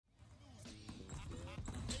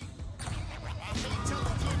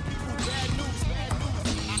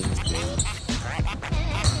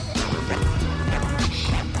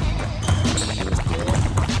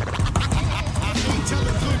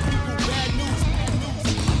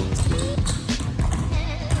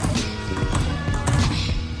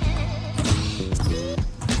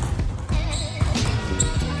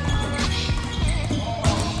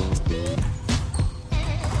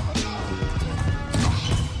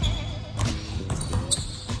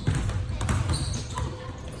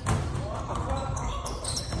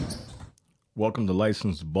Welcome to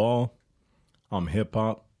Licensed Ball. I'm Hip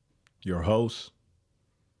Hop, your host.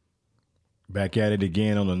 Back at it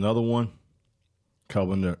again on another one,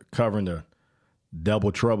 covering the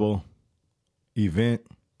Double Trouble event,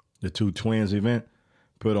 the Two Twins event.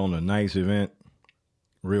 Put on a nice event,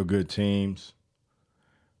 real good teams.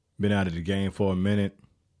 Been out of the game for a minute.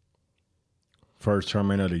 First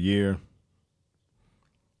tournament of the year.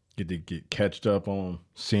 Get catched up on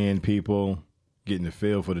seeing people, getting the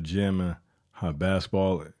feel for the gym and how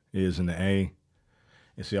basketball is in the A,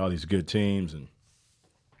 and see all these good teams, and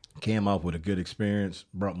came up with a good experience.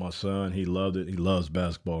 Brought my son. He loved it. He loves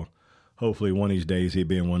basketball. Hopefully one of these days he'll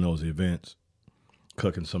be in one of those events,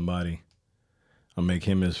 cooking somebody. I'll make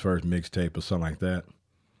him his first mixtape or something like that.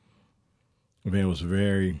 The event was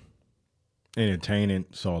very entertaining.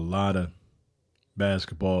 Saw a lot of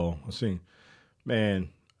basketball. I seen, man,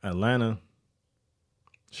 Atlanta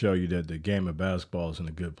show you that the game of basketball is in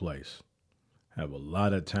a good place. Have a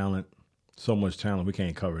lot of talent, so much talent. We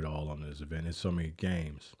can't cover it all on this event. There's so many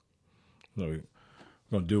games. So we're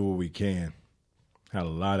going to do what we can. Had a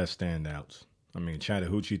lot of standouts. I mean,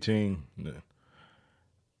 Chattahoochee team,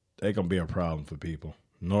 they going to be a problem for people.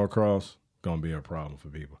 Norcross, going to be a problem for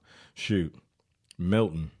people. Shoot,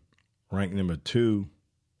 Milton, ranked number 2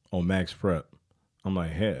 on Max Prep. I'm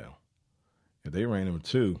like, hell, if they rank number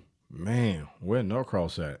 2, man, where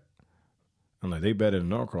Norcross at? I'm like, they better than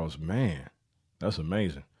Norcross, man. That's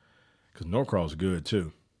amazing. Because Norcross is good,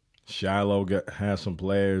 too. Shiloh has some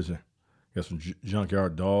players. Got some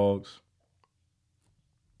junkyard dogs.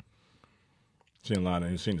 Seen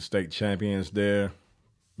the state champions there.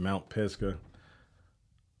 Mount Pisgah.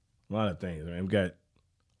 A lot of things. I mean, we got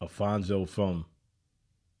Alfonso from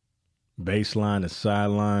Baseline to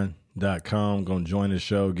Sideline.com going to join the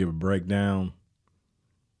show, give a breakdown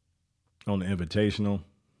on the Invitational.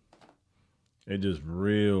 It's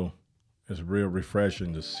real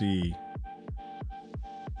refreshing to see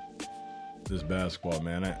this basketball,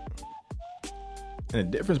 man. And the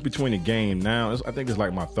difference between the game now is, I think it's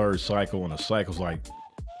like my third cycle, and the cycle's like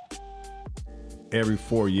every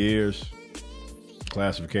 4 years,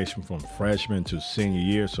 classification from freshman to senior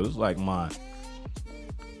year. So it's like my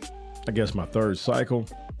third cycle.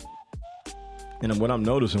 And what I'm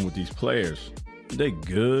noticing with these players, they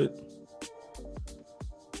good.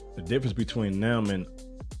 The difference between them and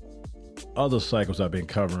other cycles I've been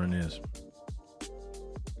covering is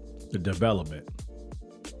the development.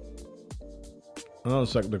 Another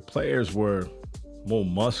cycle, the players were more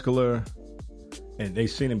muscular, and they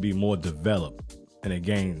seem to be more developed, and the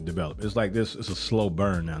game developed. It's like this. It's a slow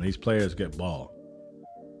burn now. These players get ball.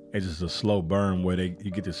 It's just a slow burn where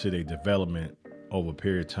you get to see their development over a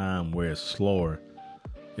period of time where it's slower.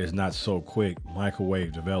 It's not so quick,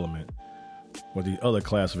 microwave development. With the other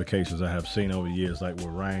classifications I have seen over the years, like with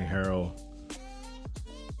Ryan Harrell,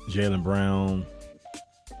 Jaylen Brown,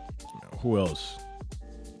 who else?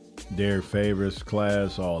 Derek Favors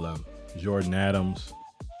class, all of them. Jordan Adams,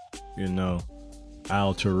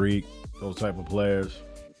 Al Tariq, those type of players,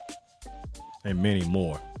 and many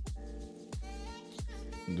more.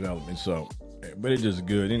 Development. So, but it's just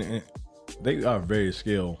good. And they are very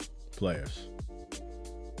skilled players.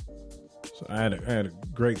 So I had a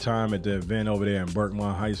great time at the event over there in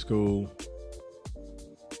Berkmont High School.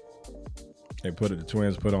 The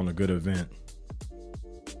Twins put on a good event.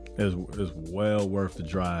 It's well worth the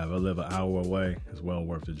drive. I live an hour away. It's well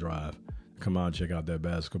worth the drive. Come out and check out that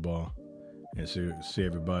basketball and see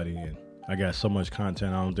everybody. And I got so much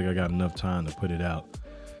content, I don't think I got enough time to put it out.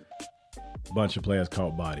 A bunch of players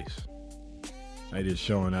caught bodies. They just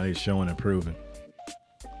showing and proving.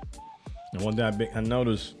 And one thing I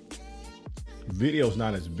noticed, video's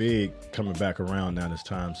not as big coming back around now this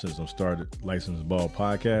time since I started Licensed Ball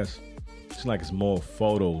Podcast. It's like it's more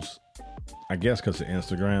photos, I guess because of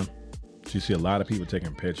Instagram. So you see a lot of people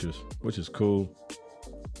taking pictures, which is cool.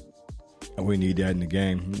 And we need that in the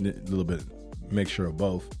game. A little bit mixture of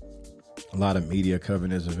both. A lot of media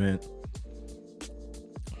covering this event.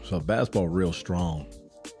 So basketball real strong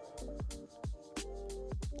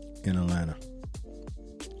in Atlanta.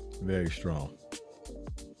 Very strong.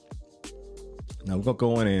 Now we're going to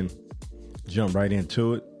go in and jump right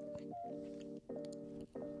into it.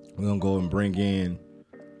 We're going to go and bring in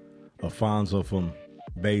Alfonso from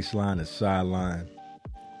Baseline to Sideline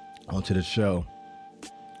onto the show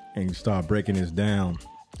and start breaking this down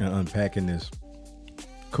and unpacking this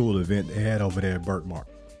cool event they had over there at Berkmont.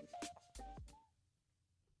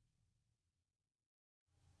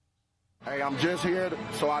 Hey, I'm just here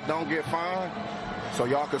so I don't get fined. So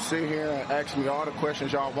y'all can sit here and ask me all the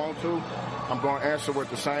questions y'all want to. I'm going to answer with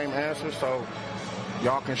the same answer so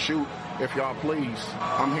y'all can shoot if y'all please.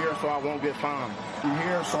 I'm here so I won't get fined. I'm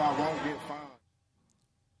here so I won't get fined.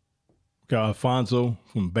 Got Alfonso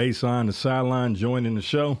from Baseline to Sideline joining the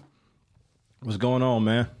show. What's going on,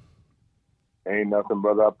 man? Ain't nothing,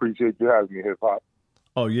 brother. I appreciate you having me, Hip Hop.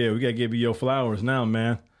 Oh, yeah, we got to give you your flowers now,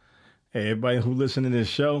 man. Hey, everybody who listen to this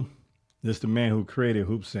show, this the man who created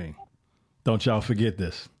Hoop Scene. Don't y'all forget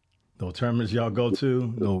this. The tournaments y'all go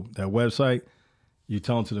to, that website, you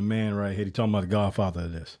talking to the man right here. He talking about the godfather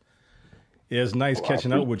of this. Yeah, it's nice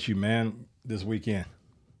catching up with you, man, this weekend.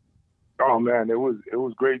 Oh, man, it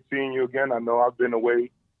was great seeing you again. I know I've been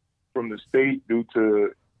away from the state due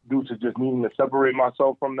to just needing to separate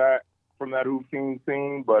myself from that Hoop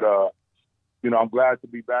scene. But I'm glad to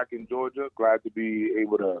be back in Georgia. Glad to be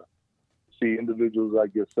able to see individuals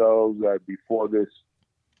like yourselves that before this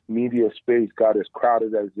media space got as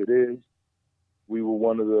crowded as it is, we were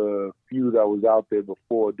one of the few that was out there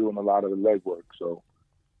before doing a lot of the legwork. So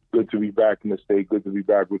good to be back in the state. Good to be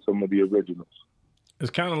back with some of the originals. It's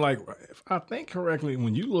kind of like, if I think correctly,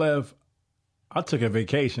 when you left, I took a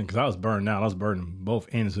vacation because I was burned out. I was burning both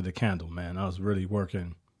ends of the candle, man. I was really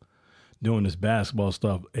working, doing this basketball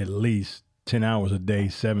stuff at least 10 hours a day,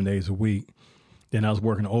 7 days a week. Then I was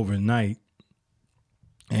working overnight,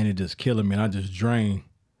 and it just killing me. And I just drained.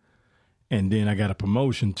 And then I got a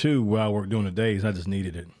promotion, too, where I work during the days. I just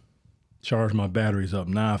needed it. Charge my batteries up.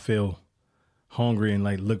 Now I feel hungry and,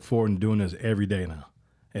 look forward to doing this every day now.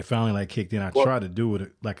 It finally, kicked in. I tried to do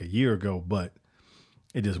it, a year ago, but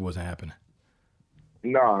it just wasn't happening.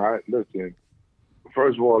 No, listen.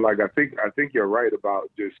 First of all, I think you're right about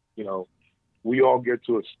just, we all get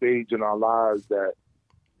to a stage in our lives that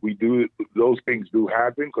those things do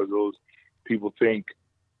happen because those people think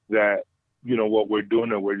that, what we're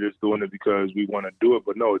doing and we're just doing it because we want to do it.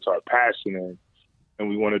 But no, it's our passion and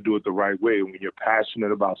we want to do it the right way. When you're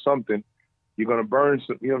passionate about something, you're going to burn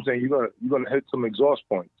some, what I'm saying? You're going to hit some exhaust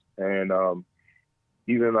points. And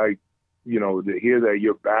even to hear that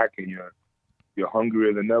you're back and you're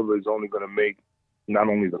hungrier than ever is only going to make not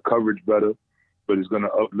only the coverage better, but it's going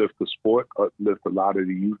to uplift the sport, uplift a lot of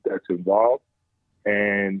the youth that's involved,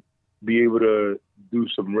 and be able to do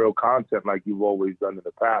some real content like you've always done in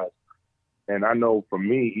the past. And I know for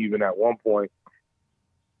me, even at one point,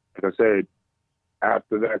 like I said,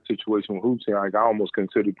 after that situation with Hoop Scene, I almost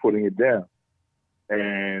considered putting it down.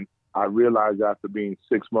 And I realized after being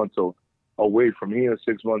 6 months away from here,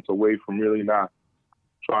 6 months away from really not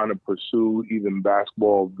trying to pursue even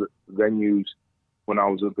basketball venues when I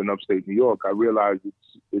was up in upstate New York, I realized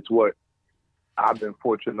it's what I've been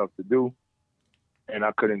fortunate enough to do, and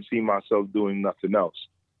I couldn't see myself doing nothing else,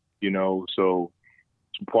 So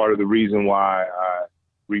it's part of the reason why I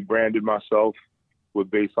rebranded myself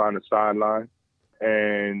with Baseline to Sideline,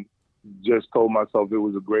 and just told myself it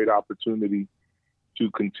was a great opportunity to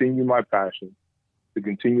continue my passion, to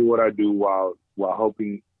continue what I do while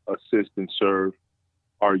helping assist and serve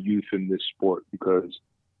our youth in this sport, because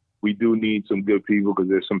we do need some good people, because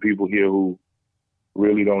there's some people here who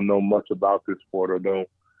really don't know much about this sport or don't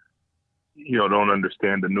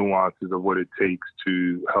understand the nuances of what it takes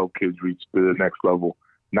to help kids reach to the next level,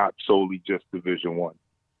 not solely just Division I.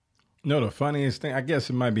 No, the funniest thing, I guess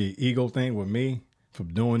it might be an ego thing with me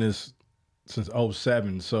from doing this since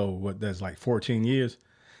 2007. So that's 14 years.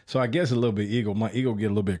 So I guess a little bit my ego get a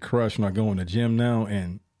little bit crushed when I go in the gym now,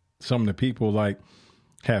 and some of the people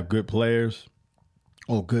have good players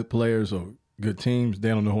or good teams. They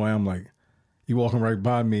don't know who I am. You walking right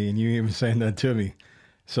by me and you ain't even saying nothing to me.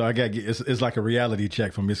 So I got it's like a reality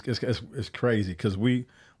check for me. It's crazy because we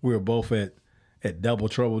were both at Double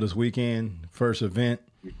Trouble this weekend, first event.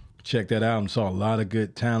 Checked that out and saw a lot of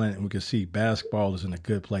good talent, and we could see basketball is in a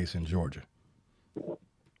good place in Georgia.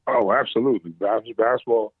 Oh, absolutely.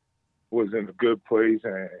 Basketball was in a good place,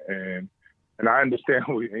 and I understand.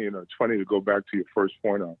 It's funny to go back to your first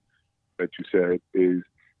point on that you said is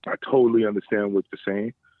I totally understand what you're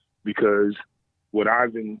saying, because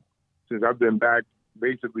since I've been back,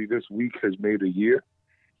 basically this week has made a year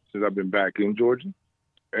since I've been back in Georgia,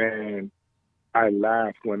 and I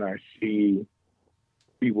laugh when I see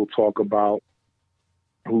people talk about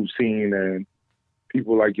Hoop Scene, and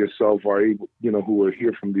people like yourself are able, who are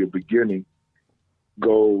here from the beginning,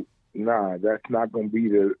 go, nah, that's not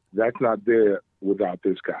there without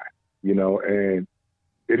this guy, and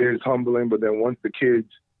it is humbling. But then once the kids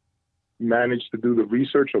manage to do the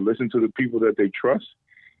research or listen to the people that they trust,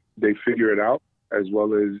 they figure it out, as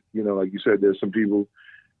well as, like you said, there's some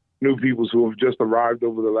new people who have just arrived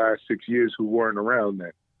over the last 6 years who weren't around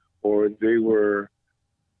then, or they were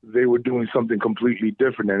doing something completely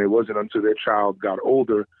different. And it wasn't until their child got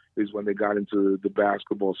older is when they got into the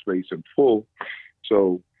basketball space in full.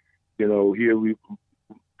 So, here we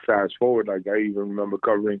fast forward. Like I even remember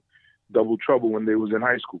covering Double Trouble when they was in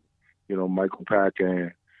high school. Michael Pack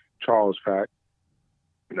and Charles Pack.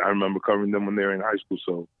 And I remember covering them when they were in high school.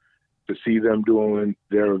 So to see them doing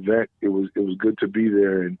their event, it was good to be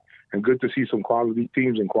there and good to see some quality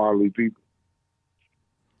teams and quality people.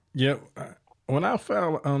 Yeah. When I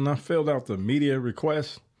filled out the media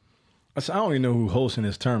request, I said, I don't even know who's hosting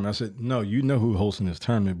this tournament. I said, no, you know who's hosting this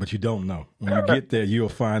tournament, but you don't know. When you get there, you'll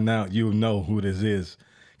find out. You'll know who this is.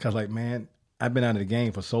 Because, man, I've been out of the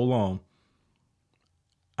game for so long.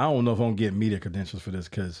 I don't know if I'm going to get media credentials for this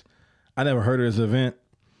because I never heard of this event.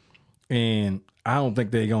 And I don't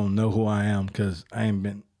think they're going to know who I am because I ain't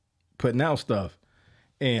been putting out stuff.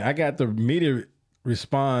 And I got the media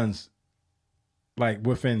response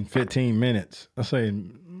within 15 minutes. I say, I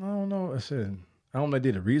don't know. I said, I don't know if they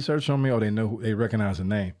did the research on me or they recognize the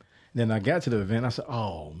name. And then I got to the event. I said,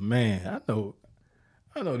 oh, man,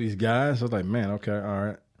 I know these guys. I was like, man, okay, all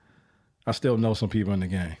right. I still know some people in the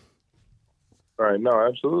game. Right. No,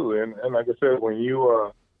 absolutely. And like I said, when you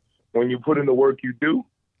put in the work you do,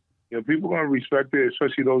 people are going to respect it,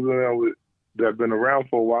 especially those that have been around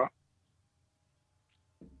for a while.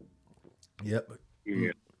 Yep.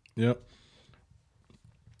 Yeah. Yep.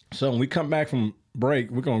 So when we come back from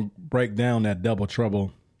break, we're going to break down that Double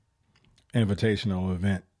Trouble Invitational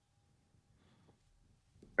event.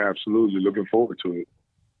 Absolutely. Looking forward to it.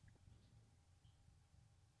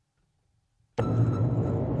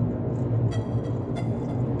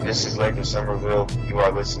 This is Lakers Somerville. You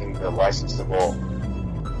are listening to License to Ball.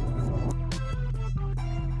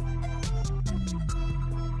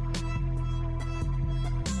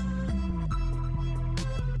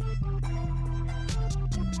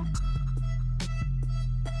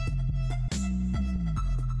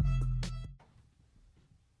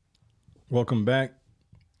 Welcome back.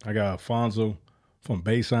 I got Alfonso from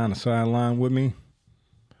Baseline, the sideline with me.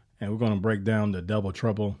 And we're going to break down the Double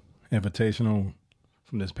Trouble Invitational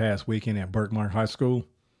from this past weekend at Birkmark High School.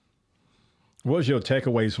 What was your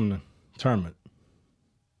takeaways from the tournament?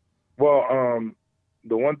 Well,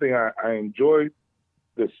 the one thing I enjoyed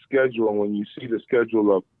the schedule, when you see the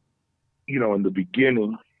schedule of, in the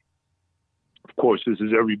beginning, of course, this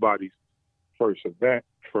is everybody's first event,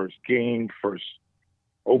 first game, first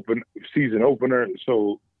season opener.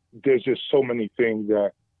 So there's just so many things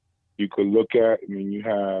that you could look at. I mean,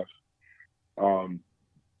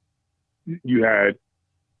 you had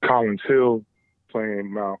Collins Hill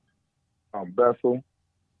playing Mount Bethel.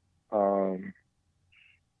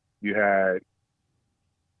 You had,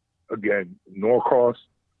 again, Norcross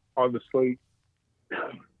on the slate.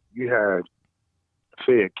 You had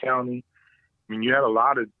Fayette County. I mean, you had a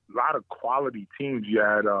lot of quality teams. You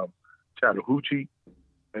had Chattahoochee.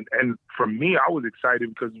 And for me, I was excited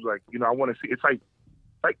because it was like, I want to see, it's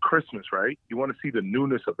like Christmas, right? You want to see the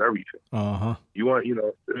newness of everything. Uh-huh. You want,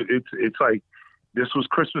 it's like, this was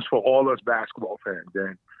Christmas for all us basketball fans.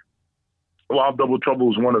 And while Double Trouble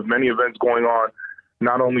was one of many events going on,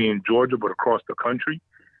 not only in Georgia, but across the country,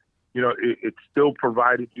 it still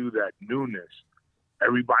provided you that newness.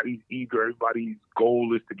 Everybody's eager. Everybody's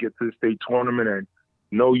goal is to get to the state tournament. And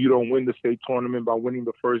no, you don't win the state tournament by winning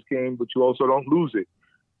the first game, but you also don't lose it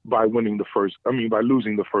by losing the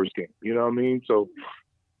first game. You know what I mean? So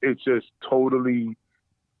it's just totally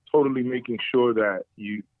making sure that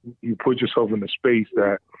you put yourself in a space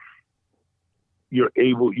that you're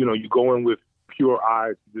able, you go in with pure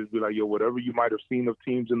eyes to just be like, whatever you might have seen of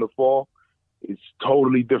teams in the fall, it's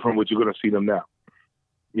totally different what you're going to see them now,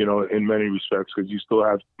 in many respects, because you still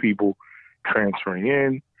have people transferring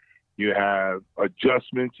in, you have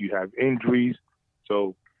adjustments, you have injuries.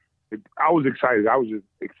 So I was excited. I was just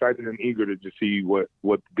excited and eager to just see what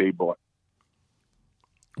they bought.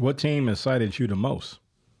 What team excited you the most?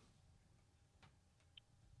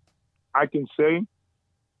 I can say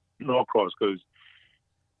Norcross, because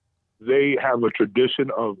they have a tradition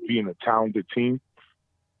of being a talented team.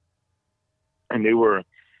 And they were a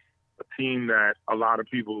team that a lot of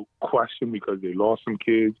people question because they lost some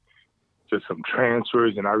kids to some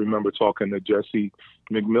transfers. And I remember talking to Jesse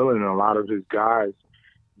McMillan and a lot of his guys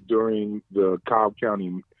during the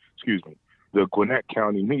the Gwinnett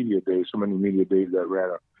County media days, so many media days that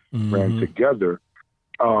ran together.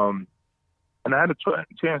 And I had a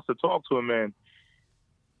chance to talk to him, man.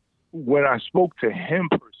 When I spoke to him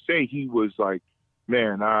per se, he was like,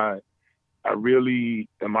 man, I really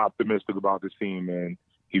am optimistic about this team, man.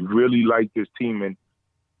 He really liked this team. And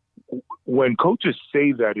when coaches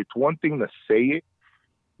say that, it's one thing to say it,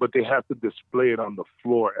 but they have to display it on the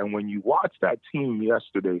floor. And when you watch that team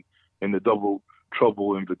yesterday in the Double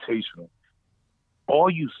Trouble Invitational, all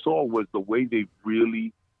you saw was the way they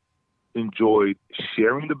really enjoyed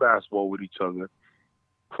sharing the basketball with each other,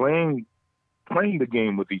 playing the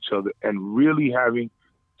game with each other, and really having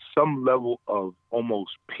some level of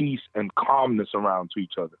almost peace and calmness around to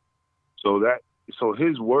each other. So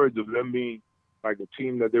his words of them being like a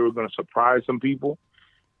team that they were going to surprise some people,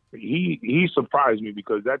 he surprised me,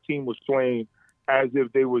 because that team was playing as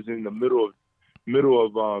if they was in the middle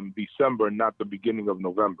of December, not the beginning of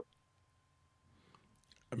November.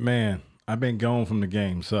 Man, I've been gone from the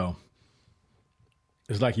game, so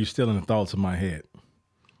it's like you're still in the thoughts of my head.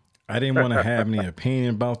 I didn't want to have any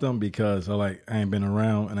opinion about them because I ain't been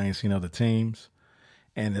around and I ain't seen other teams,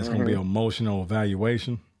 and it's going to be an emotional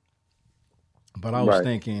evaluation. But I was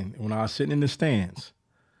thinking, when I was sitting in the stands,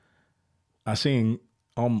 I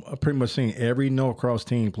pretty much seen every Norcross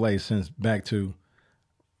team play since back to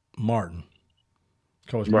Martin,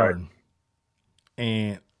 Coach Martin.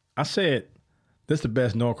 And I said, this is the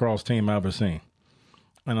best Norcross team I've ever seen.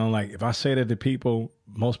 And I'm like, if I say that to people,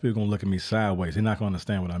 most people are going to look at me sideways. They're not going to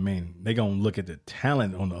understand what I mean. They're going to look at the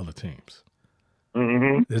talent on the other teams.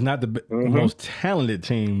 Mm-hmm. It's not the most talented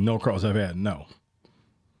team Norcross I've had, no.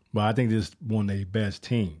 But I think this is one of the best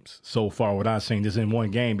teams so far, what I've seen, just in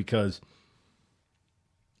one game, because,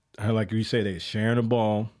 like you said, they're sharing the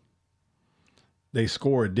ball. They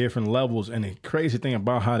score at different levels. And the crazy thing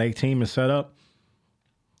about how their team is set up,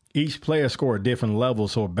 each player score at different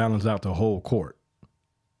levels, so it balances out the whole court.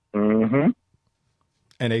 Mm-hmm.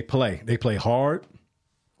 And they play. They play hard.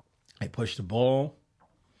 They push the ball.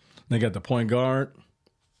 They got the point guard,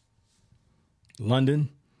 London.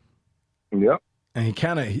 Yep. And he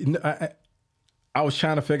kind of, I was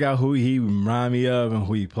trying to figure out who he remind me of and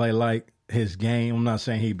who he play like, his game. I'm not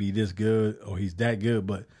saying he'd be this good or he's that good,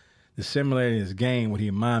 but the similarity in his game, what he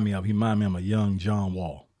remind me of a young John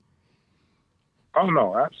Wall. Oh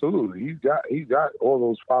no, absolutely. He's got all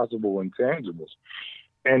those possible intangibles.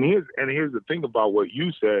 And here's the thing about what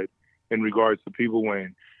you said in regards to people,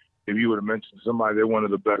 if you would have mentioned to somebody they're one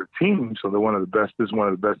of the better teams, so they're one of the best, this is one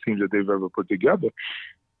of the best teams that they've ever put together.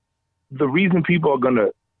 The reason people are gonna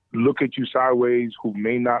look at you sideways who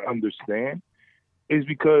may not understand is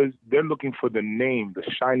because they're looking for the name, the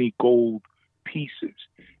shiny gold pieces.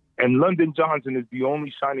 And London Johnson is the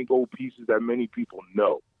only shiny gold pieces that many people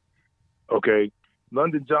know. Okay?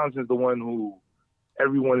 London Johnson is the one who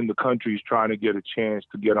everyone in the country is trying to get a chance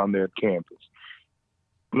to get on their campus.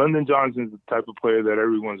 London Johnson is the type of player that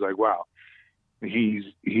everyone's like, wow, he's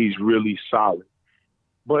really solid.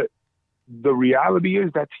 But the reality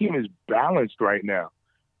is that team is balanced right now.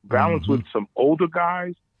 Balanced with some older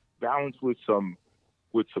guys, balanced with some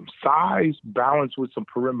size, balanced with some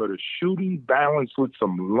perimeter shooting, balanced with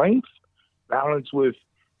some length, balanced with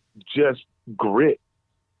just grit,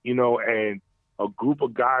 and a group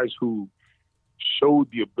of guys who showed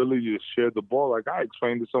the ability to share the ball. Like I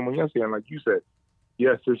explained to someone yesterday, and like you said,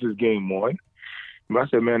 yes, this is game one. But I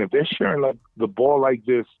said, man, if they're sharing like the ball like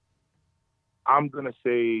this, I'm gonna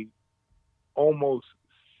say almost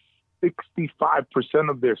 65%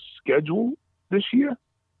 of their schedule this year,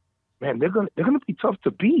 man, they're gonna be tough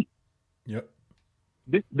to beat. Yep.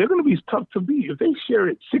 They're gonna be tough to beat if they share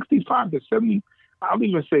it 65 to 70. I'll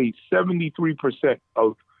even say 73%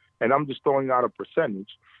 of, and I'm just throwing out a percentage.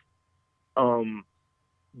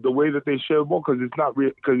 The way that they share the ball, because it's not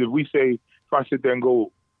real. Because if I sit there and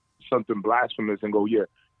go something blasphemous and go, yeah,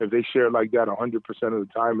 if they share it like that 100% of the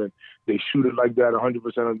time and they shoot it like that 100%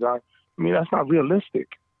 of the time, I mean, that's not realistic.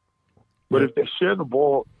 But if they share the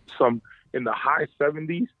ball some in the high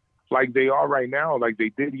 70s, like they are right now, like they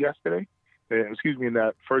did yesterday, in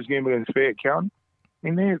that first game against Fayette County, I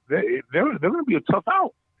mean, they're going to be a tough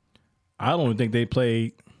out. I don't think they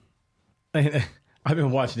played. I've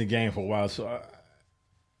been watching the game for a while, so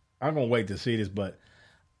I'm going to wait to see this. But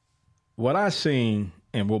what I seen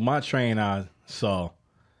and what my train eye saw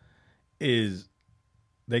is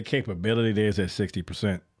their capability there is at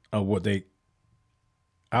 60% of what they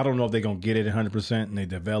 – I don't know if they're going to get it 100% and they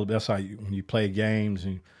develop. That's how when you play games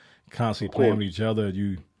and constantly playing with each other,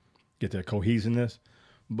 you get that cohesiveness.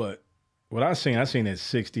 But what I seen at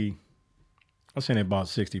 60 – I'm saying about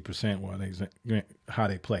 60% how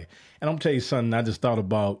they play. And I'm going to tell you something I just thought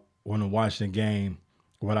about when I watched the game,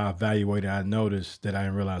 what I evaluated. I noticed that I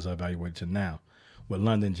didn't realize I evaluated to now with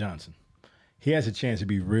London Johnson. He has a chance to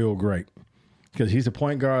be real great because he's the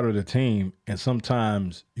point guard of the team, and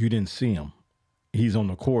sometimes you didn't see him. He's on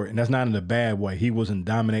the court, and that's not in a bad way. He wasn't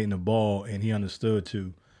dominating the ball, and he understood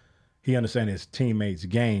his teammates'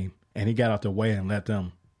 game, and he got out the way and let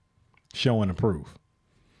them show and improve.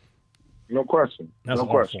 No question. That's no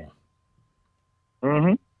question.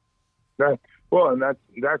 Mm-hmm. And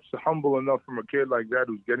that's humble enough from a kid like that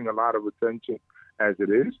who's getting a lot of attention as it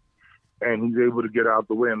is. and he's able to get out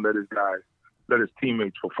the way and let his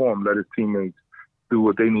teammates perform, let his teammates do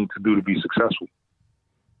what they need to do to be successful.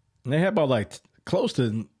 And they had about close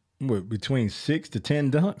to between 6 to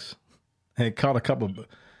 10 dunks. And caught a couple.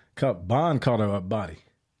 Bond caught a body.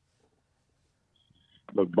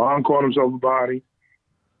 But Bond caught himself a body.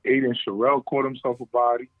 Aiden Sherrill caught himself a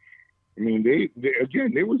body. I mean, there's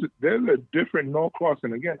a different Norcross.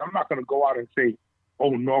 And again, I'm not going to go out and say,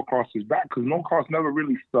 oh, Norcross is back, because Norcross never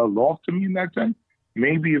really fell off to me in that sense.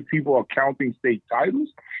 Maybe if people are counting state titles.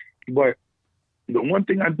 But the one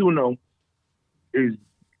thing I do know is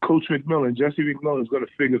Coach McMillan, Jesse McMillan, is going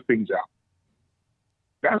to figure things out.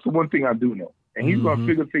 That's the one thing I do know. And he's going to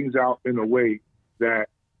figure things out in a way that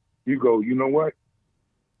you go, you know what?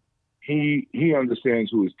 He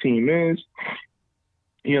understands who his team is.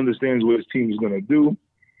 He understands what his team is going to do.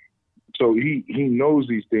 So he knows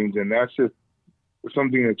these things, and that's just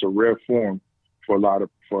something that's a rare form for a lot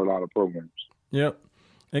of programs. Yep.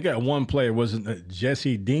 They got one player, wasn't it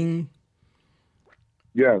Jesse Dean?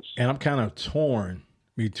 Yes. And I'm kind of torn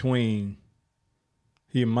between,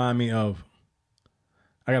 he remind me of,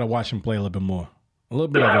 I got to watch him play a little bit more. A little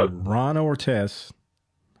bit of a Ron Ortez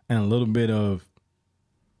and a little bit of,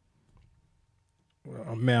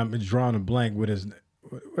 man, I'm drawing a blank with his,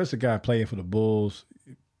 what's the guy playing for the Bulls?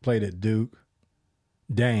 Played at Duke.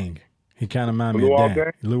 Dang. He kind of reminded me of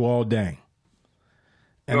Dang. Luol Deng.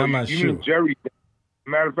 And no, I'm not you sure. Mean Jerry.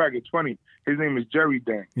 Matter of fact, it's funny. His name is Jerry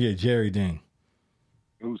Deng. Yeah, Jerry Deng.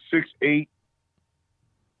 Who's 6'8",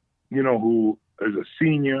 who is a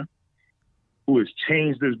senior, who has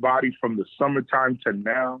changed his body from the summertime to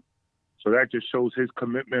now. So that just shows his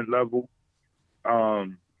commitment level.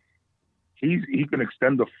 He can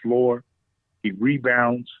extend the floor. He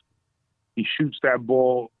rebounds. He shoots that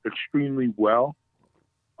ball extremely well.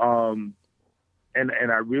 And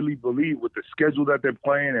I really believe with the schedule that they're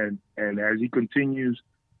playing and as he continues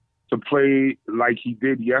to play like he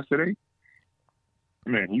did yesterday,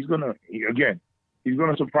 man, he's gonna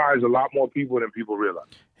surprise a lot more people than people realize.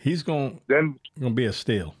 He's gonna be a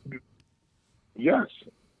steal. Yes,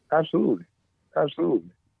 absolutely.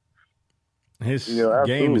 His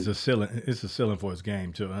game is a ceiling. It's a ceiling for his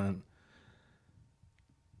game too.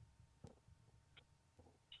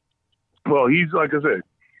 Well, he's, like I said,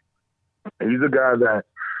 he's a guy that,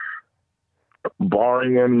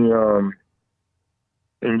 barring any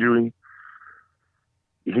injury,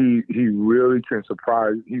 he really can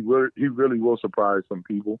surprise. He really will surprise some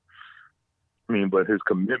people. I mean, but his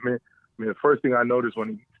commitment. I mean, the first thing I noticed when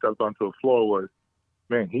he stepped onto the floor was,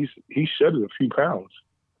 man, he shedded a few pounds.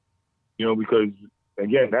 Because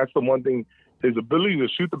again, that's the one thing. His ability to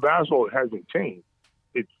shoot the basketball hasn't changed.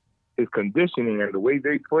 It's his conditioning and the way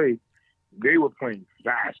they play. They were playing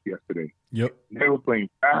fast yesterday. Yep. They were playing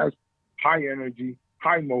fast, high energy,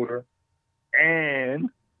 high motor, and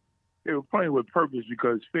they were playing with purpose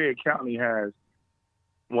because Fayette County has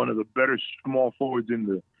one of the better small forwards in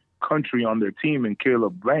the country on their team in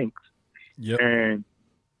Caleb Banks. Yep. And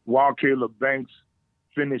while Caleb Banks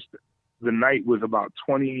finished the night with about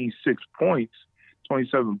 27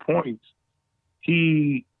 points,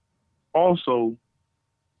 he also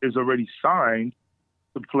is already signed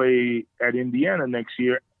to play at Indiana next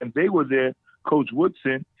year. And they were there, Coach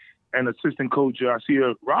Woodson and assistant coach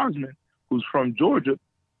Asiya Rosman, who's from Georgia,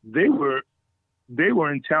 they were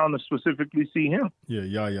in town to specifically see him.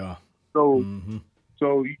 Yeah. So,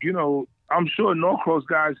 I'm sure Norcross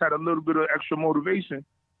guys had a little bit of extra motivation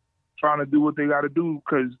trying to do what they got to do,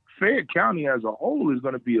 because Fayette County as a whole is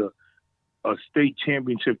going to be a state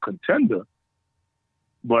championship contender.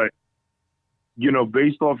 But,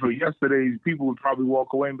 based off of yesterday, people would probably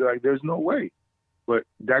walk away and be like, there's no way. But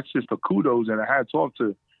that's just a kudos and a hats off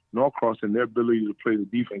to Norcross and their ability to play the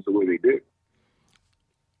defense the way they did.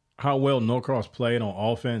 How well Norcross played on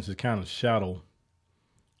offense is kind of shadow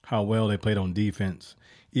how well they played on defense.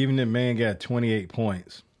 Even if man got 28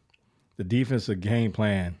 points, the defensive game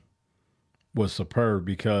plan was superb,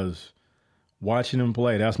 because watching him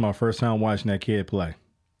play, that's my first time watching that kid play.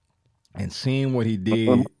 And seeing what he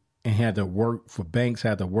did and had to work for Banks,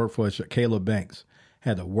 had to work for Caleb Banks,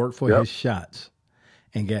 had to work for his shots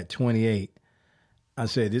and got 28. I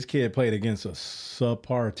said, this kid played against a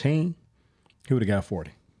subpar team, he would have got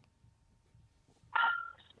 40.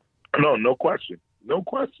 No question.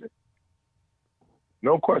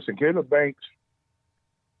 Caleb Banks,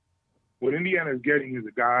 what Indiana is getting is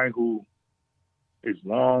a guy who is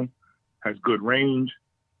long, has good range,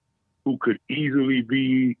 who could easily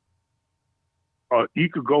be, he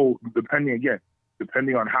could go,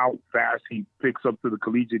 depending on how fast he picks up to the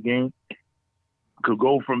collegiate game, could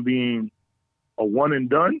go from being a one and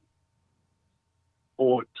done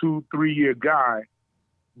or 2-3 year guy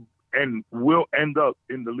and will end up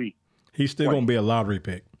in the league. He's still going to be a lottery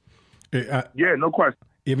pick. Yeah, no question.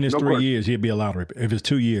 Even if it's 3 years, he'll be a lottery pick. If it's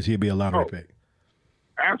 2 years, he'll be a lottery pick.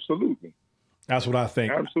 Absolutely. That's what I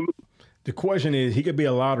think. Absolutely. The question is, he could be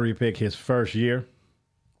a lottery pick his first year.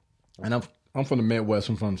 And I'm from the Midwest.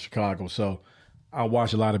 I'm from Chicago, so I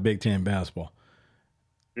watch a lot of Big Ten basketball.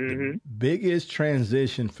 Mm-hmm. The biggest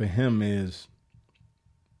transition for him is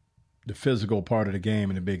the physical part of the game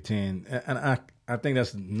in the Big Ten. And I think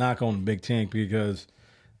that's a knock on the Big Ten because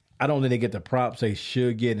I don't think they get the props they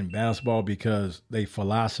should get in basketball because they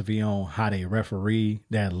philosophy on how they referee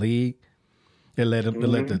that league. They let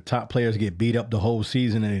the top players get beat up the whole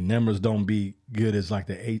season and their numbers don't be good as like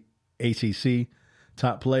the ACC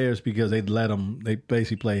top players because they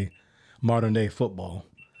basically play modern day football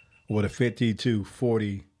with a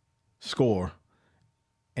 50-40 score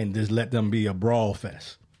and just let them be a brawl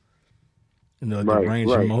fest. The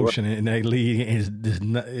range of motion in that league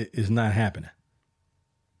is not happening.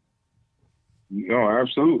 No,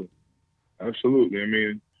 absolutely. Absolutely. I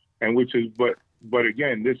mean, and but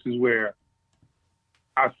again, this is where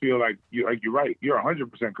I feel like you're right. You're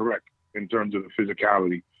 100% correct in terms of the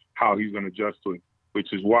physicality, how he's going to adjust to it,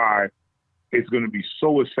 which is why it's going to be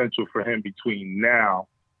so essential for him between now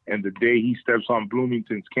and the day he steps on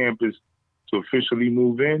Bloomington's campus to officially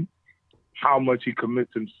move in, how much he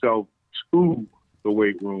commits himself to the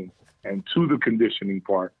weight room and to the conditioning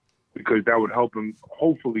part, because that would help him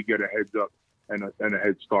hopefully get a heads up and a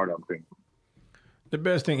head start on things. The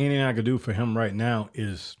best thing Indiana could do for him right now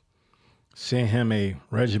is send him a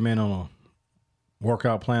regimen on a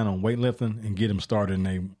workout plan on weightlifting and get him started in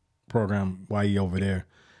a program while he over there.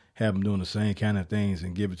 Have him doing the same kind of things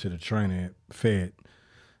and give it to the trainer at Fed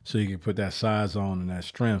so you can put that size on and that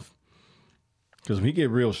strength. Because when he get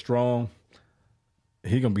real strong,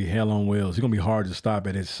 he's going to be hell on wheels. He's going to be hard to stop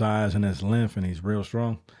at his size and his length, and he's real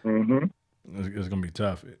strong. Mm-hmm. It's going to be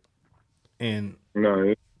tough. And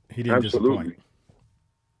no, he didn't absolutely disappoint.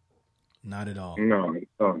 Not at all. No,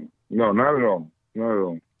 not at all. Not at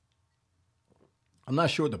all. I'm not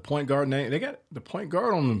sure the point guard name. They got the point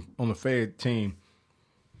guard on the Fed team.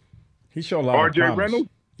 He showed a lot of promise. Reynolds?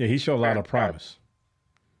 Yeah, he showed a lot of promise.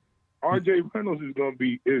 R.J. Reynolds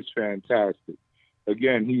is fantastic.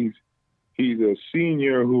 Again, he's a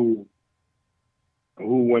senior who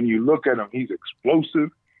when you look at him, he's explosive.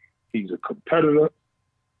 He's a competitor.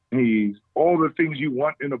 He's all the things you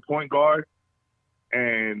want in a point guard.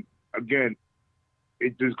 And again,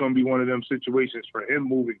 it's just going to be one of them situations for him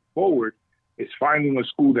moving forward. It's finding a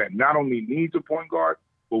school that not only needs a point guard,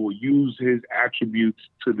 but will use his attributes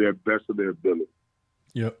to their best of their ability.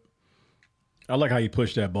 Yep. I like how you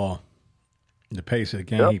push that ball. The pace of the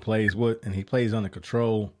game he plays with, and he plays under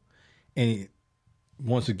control. And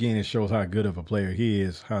once again, it shows how good of a player he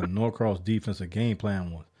is, how Norcross' defensive game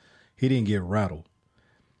plan was. He didn't get rattled.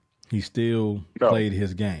 He still played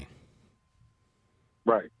his game.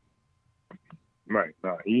 Right.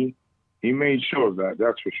 No, he made sure of that.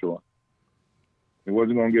 That's for sure. He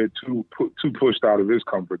wasn't going to get too pushed out of his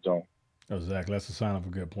comfort zone. Exactly. That's a sign of a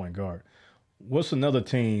good point guard. What's another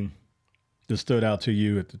team that stood out to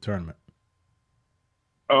you at the tournament?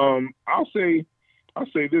 I'll say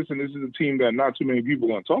this, and this is a team that not too many people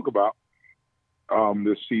are going to talk about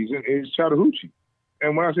this season, is Chattahoochee.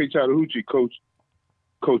 And when I say Chattahoochee, Coach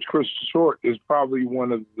Chris Short is probably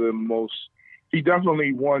one of the most. He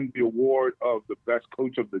definitely won the award of the best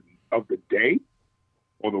coach of the day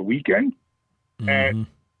or the weekend at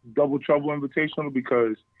Double Trouble Invitational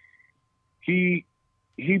because he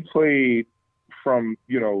played from,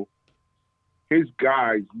 his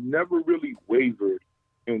guys never really wavered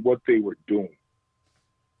in what they were doing.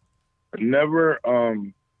 Never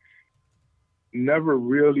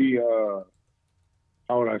really,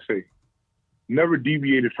 how would I say, never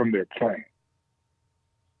deviated from their plan.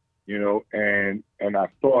 And I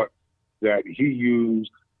thought that he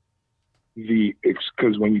used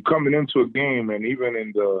because when you're coming into a game, and even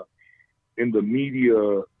in the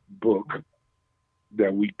media book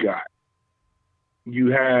that we got,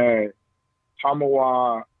 you had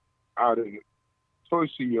Hamawa out of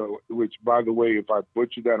Toshio, which, by the way, if I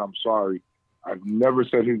butchered that, I'm sorry. I've never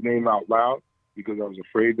said his name out loud because I was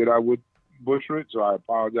afraid that I would butcher it, so I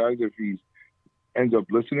apologize if he ends up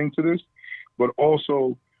listening to this. But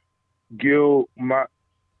also Gil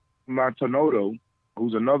Matanodo,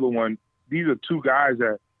 who's another one. These are two guys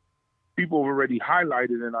that people have already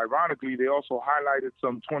highlighted, and ironically, they also highlighted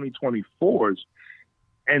some 2024s.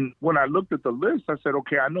 And when I looked at the list, I said,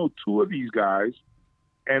 okay, I know two of these guys,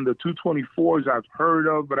 and the 224s I've heard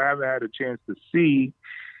of, but I haven't had a chance to see,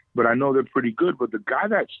 but I know they're pretty good. But the guy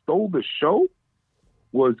that stole the show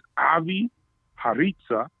was Avi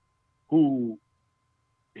Haritza, who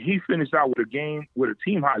he finished out with a game with a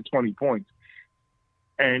team high 20 points.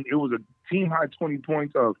 And it was a team high 20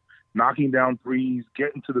 points of knocking down threes,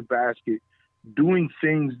 getting to the basket, doing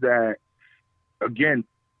things that, again,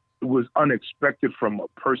 was unexpected from a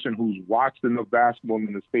person who's watched enough basketball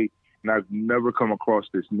in the state, and I've never come across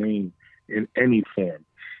this name in any form.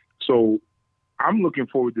 So I'm looking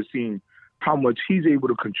forward to seeing how much he's able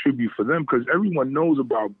to contribute for them, because everyone knows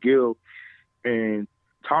about Gil and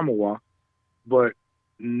Tamawa, but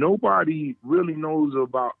nobody really knows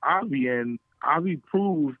about Avi, and Avi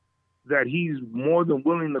proved that he's more than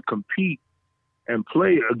willing to compete and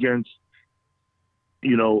play against,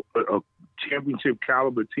 a championship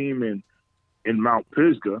caliber team in Mount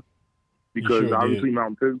Pisgah, because sure obviously did.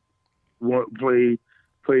 Mount Pisgah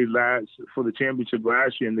played last for the championship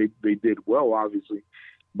last year, and they did well, obviously.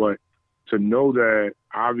 But to know that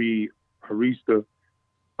Avi Harista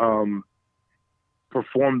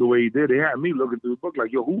performed the way he did, it had me looking through the book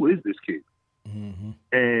like, yo, who is this kid? Mm-hmm.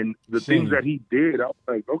 And the Senior. things that he did, I was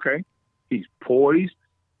like, okay, he's poised.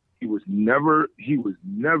 He was never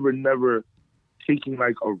taking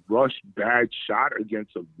like a rush bad shot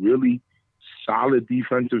against a really solid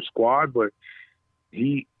defensive squad. But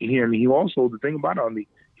he also, the thing about it,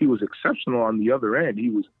 he was exceptional on the other end. He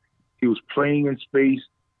was playing in space,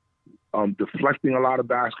 deflecting a lot of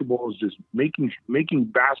basketballs, just making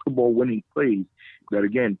basketball winning plays that,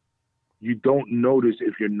 again, you don't notice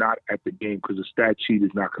if you're not at the game, because the stat sheet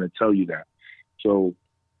is not going to tell you that. So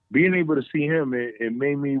being able to see him, it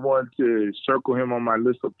made me want to circle him on my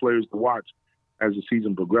list of players to watch as the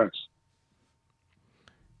season progressed.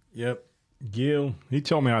 Yep. Gil, he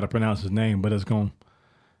told me how to pronounce his name, but it's gonna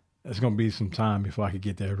be some time before I could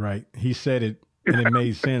get that right. He said it and it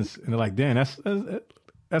made sense, and they're like, "Damn,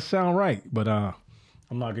 that sound right." But I'm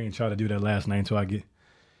not going to try to do that last name until I get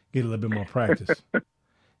a little bit more practice.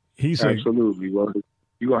 He said, "Absolutely, well,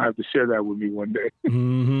 you're gonna have to share that with me one day."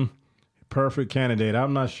 Mm-hmm. Perfect candidate.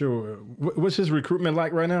 I'm not sure what's his recruitment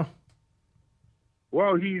like right now.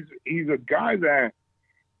 Well, he's a guy that,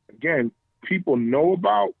 again, people know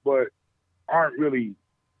about, but aren't really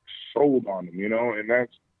sold on him, and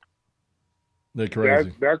They're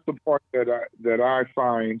crazy. that's the part that I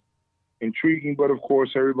find intriguing. But of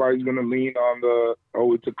course, everybody's going to lean on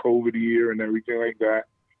it's a COVID year and everything like that,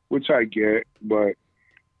 which I get. But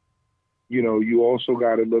you also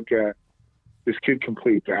got to look at, this kid can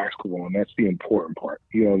play basketball, and that's the important part.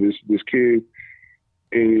 This kid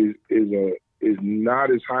is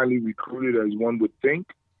not as highly recruited as one would think.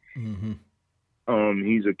 Mm-hmm.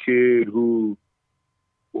 He's a kid who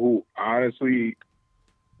honestly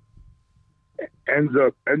ends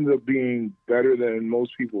up being better than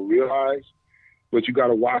most people realize, but you got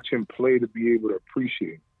to watch him play to be able to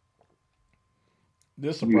appreciate him.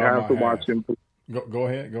 This is a You problem have to watch him. Go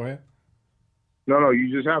ahead. No,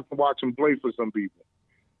 you just have to watch him play for some people,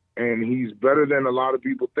 and he's better than a lot of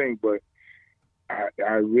people think. But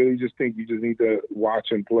I really just think you just need to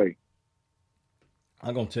watch him play.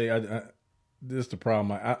 I'm gonna tell you, this is the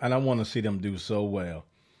problem, and I want to see them do so well.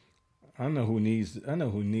 I know who needs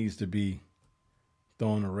to be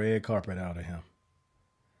throwing a red carpet out of him.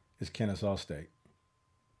 It's Kennesaw State.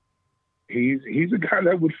 He's a guy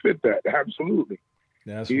that would fit that, absolutely.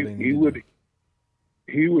 That's what they need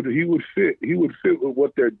he would fit with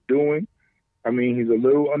what they're doing. I mean, he's a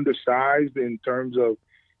little undersized in terms of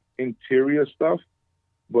interior stuff,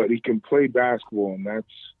 but he can play basketball, and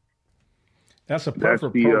that's a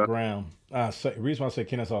perfect program. The reason why I say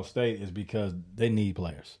Kennesaw State is because they need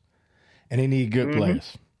players, and they need good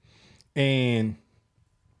players, and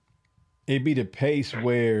it'd be the pace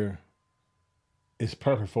where it's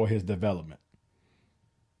perfect for his development.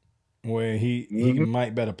 Where he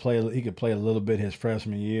might better play. He could play a little bit his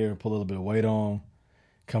freshman year, put a little bit of weight on,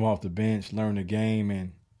 come off the bench, learn the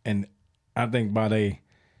game, and I think by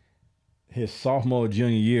his sophomore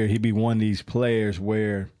junior year, he'd be one of these players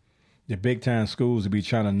where the big time schools would be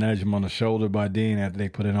trying to nudge him on the shoulder by then after they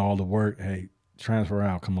put in all the work. Hey, transfer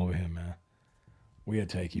out, come over here, man. We'll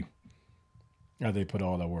take you. After they put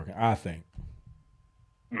all that work in, I think.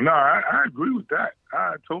 No, I agree with that.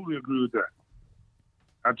 I totally agree with that.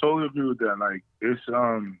 Like, it's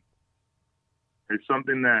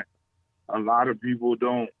something that a lot of people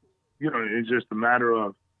don't, it's just a matter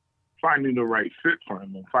of finding the right fit for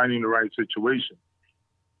him and finding the right situation.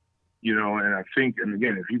 And I think, and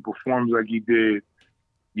again, if he performs like he did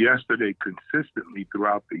yesterday consistently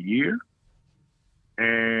throughout the year,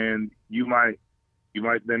 and you might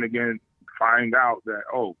then again find out that,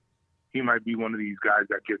 he might be one of these guys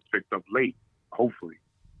that gets picked up late, hopefully.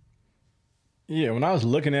 Yeah, when I was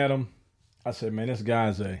looking at him, I said, man, this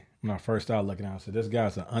guy's when I first started looking at him, I said, this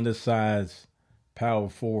guy's an undersized power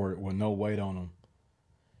forward with no weight on him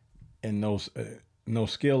and no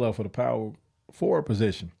skill level for the power forward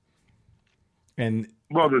position. And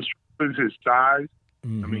well, the strength is his size. I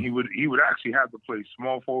mean, he would actually have to play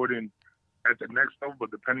small forward in at the next level, but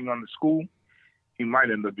depending on the school, he might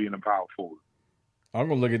end up being a power forward. I'm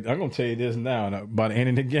gonna tell you this now. By the end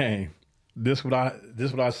of the game, this what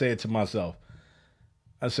I said to myself.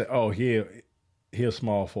 I said, "Oh, he'll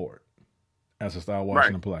small forward." As I started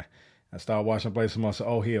watching him play, I started watching him play. So I said,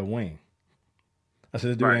 "Oh, he'll wing." I said,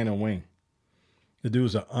 "This dude ain't a wing. The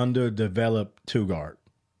dude's an underdeveloped two guard.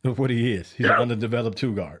 That's what he is. He's an underdeveloped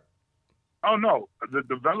two guard." Oh no, the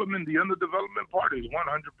underdevelopment part is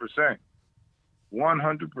 100%.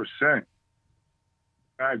 100%.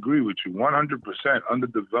 I agree with you. 100%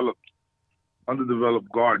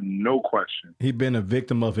 underdeveloped guard, no question. He's been a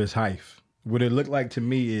victim of his height. What it looked like to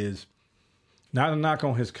me is not a knock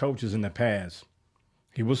on his coaches in the past.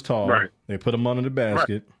 He was tall. Right. They put him under the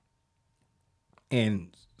basket. Right.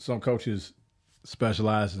 And some coaches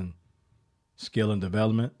specialize in skill and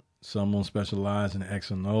development. Some will specialize in X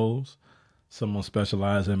and O's. Some will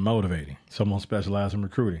specialize in motivating. Some will specialize in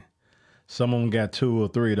recruiting. Some of them got 2 or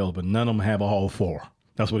 3 of those, but none of them have a whole 4.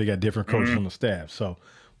 That's what he got different coaches on the staff. So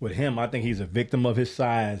with him, I think he's a victim of his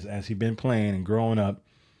size as he's been playing and growing up.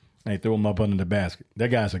 And they threw him up under the basket. That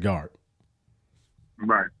guy's a guard.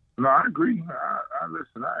 Right. No, I agree.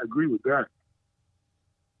 Listen, I agree with that.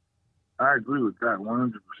 I agree with that.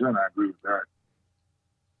 100%. I agree with that.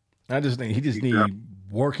 I just think he just needs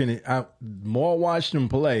working it out. More watching him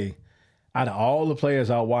play. Out of all the players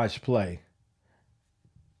I watch play,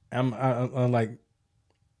 I'm like,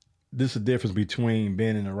 this is the difference between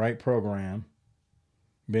being in the right program,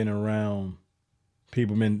 being around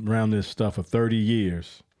people been around this stuff for 30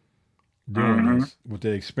 years, doing this with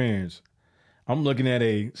their experience. I'm looking at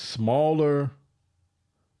a smaller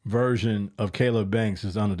version of Caleb Banks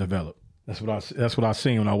is underdeveloped. That's what I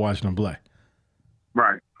seen when I watched him play.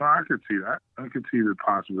 Right. Well, I could see that. I could see the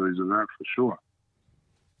possibilities of that for sure.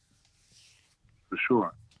 For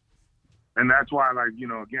sure. And that's why, like, you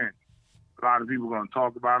know, again, a lot of people are going to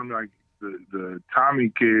talk about him. Like the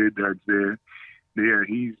Tommy kid that's there,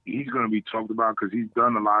 he's going to be talked about because he's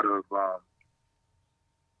done a lot of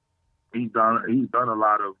he's done a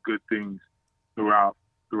lot of good things throughout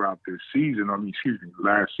this season. I mean,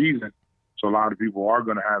 last season. So a lot of people are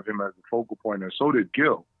going to have him as a focal point, and so did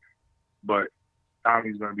Gil. But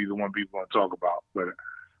Tommy's going to be the one people want to talk about. But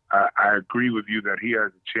I agree with you that he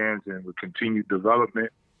has a chance, and with continued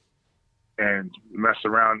development and mess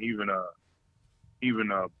around even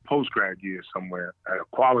a post grad year somewhere at a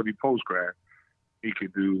quality post grad, he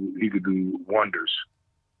could do wonders.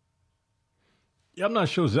 Yeah, I'm not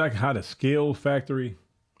sure exactly how the skill factory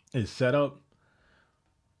is set up,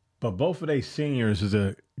 but both of their seniors is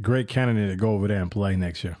a great candidate to go over there and play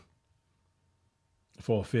next year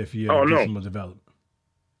for a 5th year. Oh, no. Some development.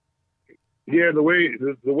 Yeah, the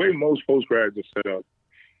way most post grads are set up,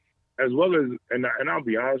 as well as, and I'll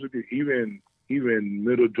be honest with you, even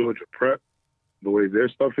Middle Georgia Prep, the way their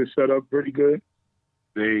stuff is set up pretty good.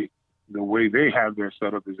 The way they have their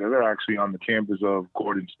setup is that they're actually on the campus of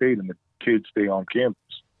Gordon State, and the kids stay on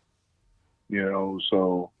campus. You know,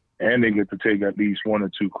 so, and they get to take at least 1 or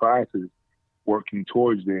 2 classes working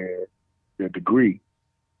towards their degree.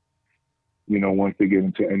 You know, once they get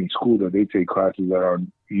into any school, that they take classes that are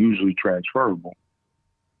usually transferable.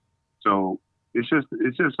 So it's just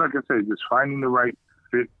like I said, just finding the right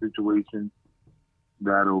fit situation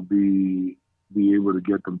that'll be able to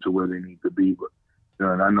get them to where they need to be. But you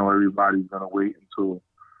know, and I know everybody's gonna wait until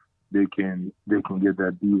they can get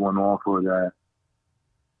that D1 offer,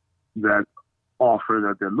 that offer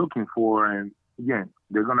that they're looking for, and again,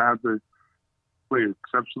 they're gonna have to play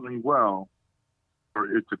exceptionally well for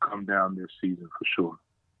it to come down this season for sure.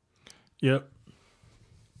 Yep.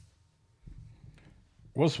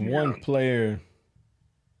 What's one player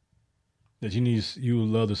that you would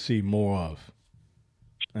love to see more of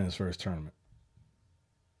in his first tournament?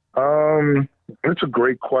 It's a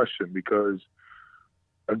great question because,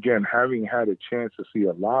 again, having had a chance to see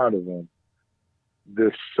a lot of them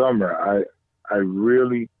this summer, there are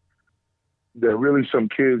really some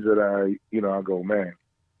kids that I go, man,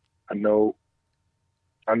 I know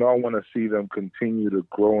I want to see them continue to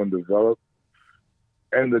grow and develop.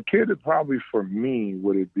 And the kid that probably for me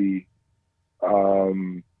would it be, I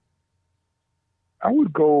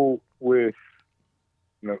would go with,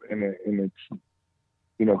 and it's,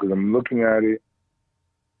 because I'm looking at it,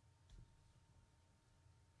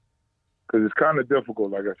 because it's kind of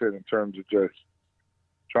difficult, like I said, in terms of just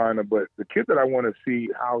trying to, but the kid that I want to see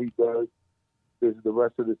how he does the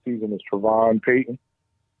rest of the season is Trevon Payton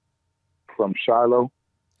from Shiloh.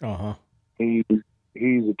 Uh-huh. He's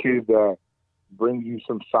a kid that brings you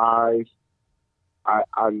some size.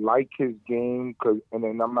 I like his game and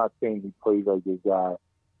then I'm not saying he plays like this guy.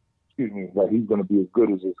 Excuse me, that he's going to be as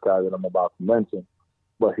good as this guy that I'm about to mention,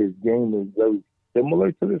 but his game is very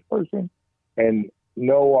similar to this person. And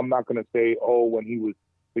no, I'm not going to say, when he was.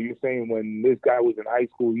 So you're saying when this guy was in high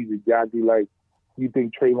school, he's exactly like you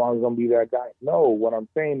think Trayvon's going to be that guy? No, what I'm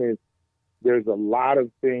saying is there's a lot of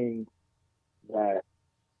things that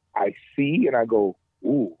I see and I go,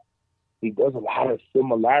 ooh, he does a lot of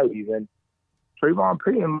similarities. And Trayvon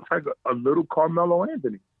Payton looks like a little Carmelo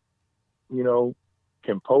Anthony. You know,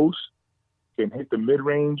 can post, can hit the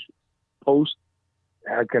mid-range post,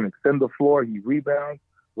 can extend the floor, he rebounds,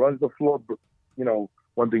 runs the floor. But, you know,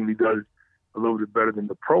 one thing he does a little bit better than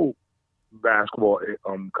the pro basketball,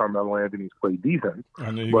 Carmelo Anthony's play defense.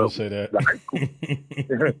 I knew you were going to say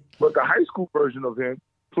that. But the high school version of him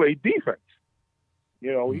played defense.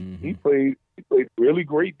 You know, he played really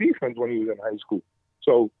great defense when he was in high school.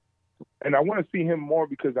 So, and I want to see him more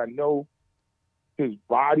because I know his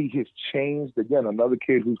body has changed. Again, another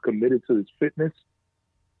kid who's committed to his fitness.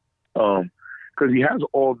 Because he has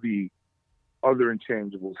all the other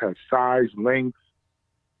intangibles, has size, length,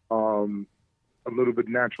 a little bit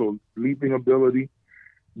natural leaping ability,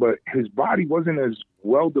 but his body wasn't as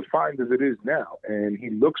well defined as it is now. And he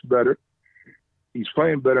looks better. He's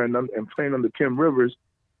playing better and playing under Kim Rivers.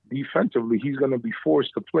 Defensively, he's going to be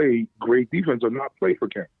forced to play great defense or not play for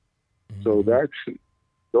Kim. So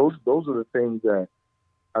those are the things that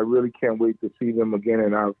I really can't wait to see them again.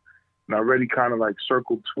 And I've already kind of like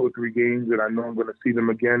circled 2 or 3 games that I know I'm going to see them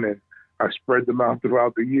again, and I spread them out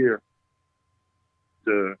throughout the year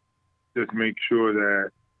to just make sure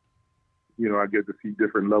that, you know, I get to see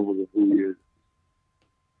different levels of who he is.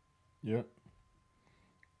 Yep.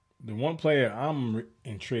 The one player I'm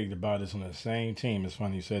intrigued about is on the same team. It's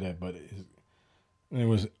funny you say that, but it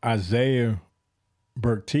was Isaiah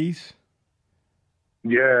Bertise.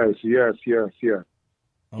 Yes.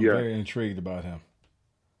 I'm very intrigued about him.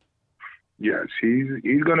 Yes,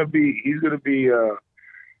 he's gonna be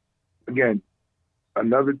again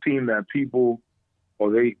another team that people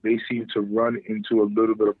they seem to run into a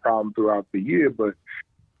little bit of problem throughout the year, but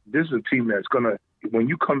this is a team that's gonna, when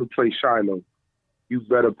you come to play Shiloh, you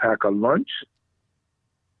better pack a lunch,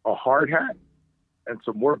 a hard hat, and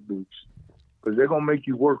some work boots, because they're gonna make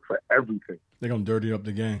you work for everything. They're gonna dirty up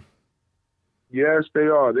the game. Yes, they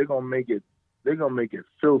are. They're gonna make it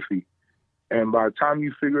filthy, and by the time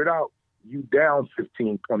you figure it out, you down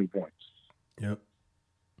 15, 20 points. Yep.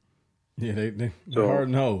 Yeah, they're hard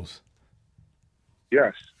nosed.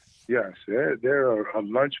 Yes. They're a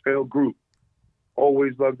lunch pail group.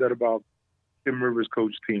 Always love that about Kim Rivers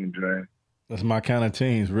coach teams, man. That's my kind of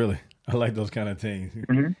teams, really. I like those kind of teams.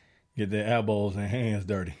 Mm-hmm. Get their elbows and hands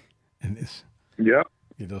dirty. And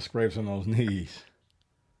get those scrapes on those knees.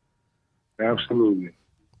 Absolutely.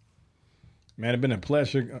 Man, it's been a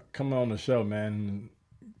pleasure coming on the show, man.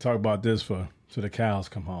 Talk about this so the cows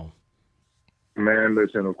come home. Man,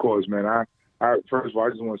 listen, of course, man. I first of all, I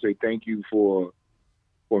just want to say thank you for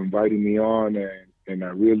inviting me on, and I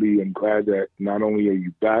really am glad that not only are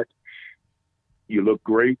you back, you look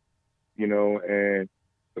great, you know, and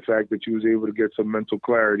the fact that you was able to get some mental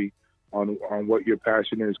clarity on what your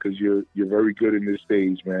passion is, because you're very good in this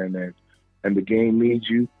stage, man, and the game needs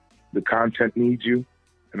you, the content needs you,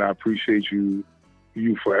 and I appreciate you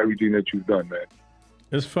for everything that you've done, man.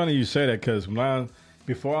 It's funny you say that, because when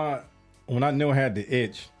I knew I had the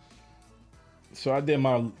itch, so I did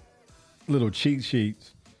my little cheat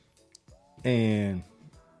sheets and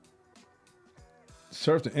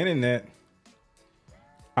surfed the internet.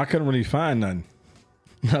 I couldn't really find nothing.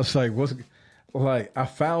 I was like, I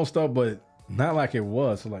found stuff, but not like it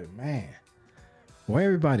was. So like, man, where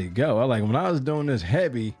everybody go? When I was doing this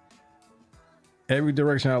heavy, every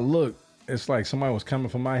direction I looked, it's like somebody was coming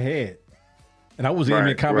for my head. And I wasn't even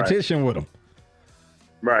in competition with them.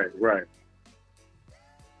 Right.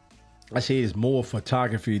 I say it's more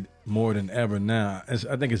photography more than ever now.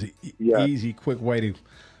 I think it's an easy, quick way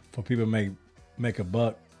for people to make a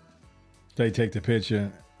buck. They take the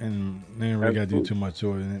picture and they ain't really got to do too much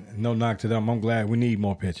to it. And no knock to them. I'm glad we need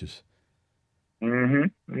more pictures.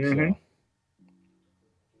 So,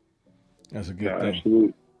 that's a good thing.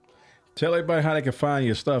 Absolutely. Tell everybody how they can find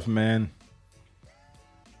your stuff, man.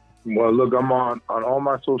 Well, look, I'm on all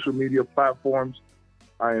my social media platforms.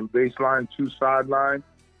 I am Baseline 2 Sideline,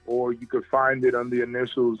 or you could find it on the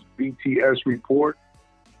initials BTS Report.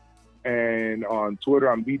 And on Twitter,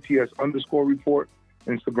 I'm BTS_report.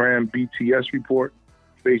 Instagram, BTS Report.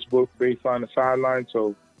 Facebook, Baseline the Sideline.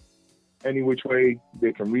 So any which way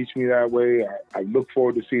they can reach me that way. I look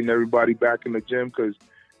forward to seeing everybody back in the gym because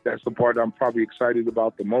that's the part I'm probably excited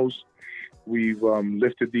about the most. We've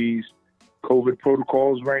lifted these COVID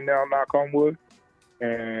protocols right now, knock on wood,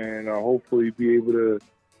 and hopefully be able to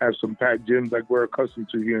have some packed gyms like we're accustomed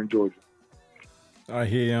to here in Georgia. I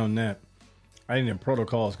hear you on that. I think the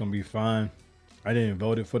protocol is going to be fine. I didn't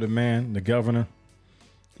vote it for the man, the governor,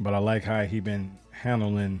 but I like how he been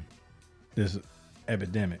handling this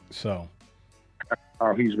epidemic. So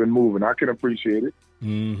he's been moving. I can appreciate it.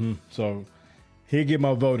 Mm-hmm. So he'll get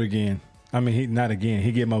my vote again. I mean,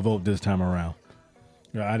 he get my vote this time around.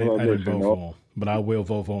 I didn't vote for him, but I will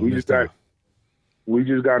vote for him this time. We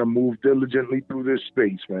just got to move diligently through this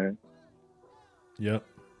space, man. Yep.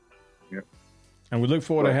 And we look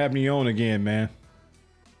forward to having you on again, man.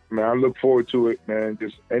 Man, I look forward to it, man.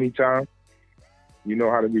 Just anytime, you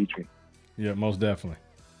know how to reach me. Yeah, most definitely.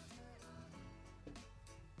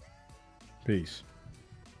 Peace.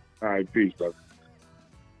 All right, peace, brother.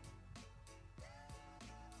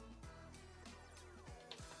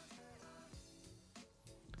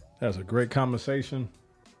 That's a great conversation.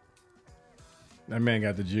 That man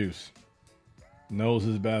got the juice. Knows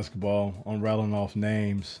his basketball, unraveling off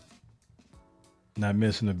names, not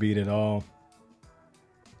missing a beat at all.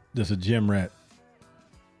 Just a gym rat.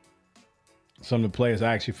 Some of the players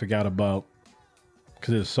I actually forgot about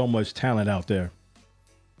because there's so much talent out there.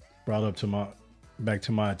 Brought back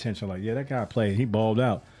to my attention. Like, yeah, that guy played. He balled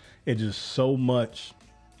out. It's just so much.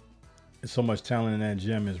 It's so much talent in that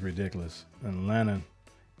gym is ridiculous. Atlanta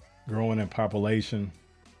growing in population,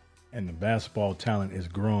 and the basketball talent is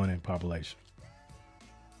growing in population.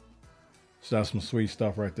 So that's some sweet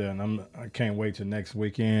stuff right there, and I can't wait till next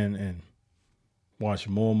weekend and watch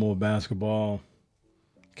more and more basketball,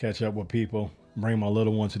 catch up with people, bring my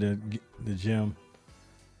little one to the gym.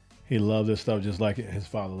 He loves this stuff just like his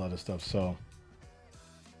father loved this stuff. So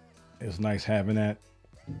it's nice having that,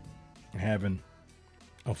 having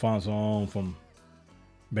Alfonso on from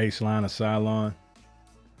Baseline to Sideline.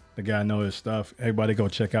 The guy knows his stuff. Everybody go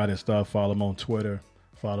check out his stuff. Follow him on Twitter.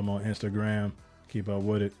 Follow him on Instagram. Keep up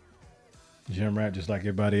with it. Gym rat just like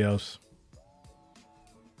everybody else.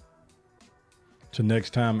 Till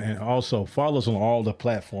next time. And also follow us on all the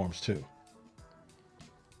platforms too.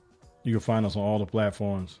 You can find us on all the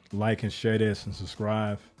platforms. Like and share this and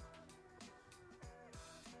subscribe.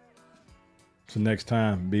 Till next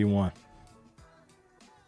time, be one.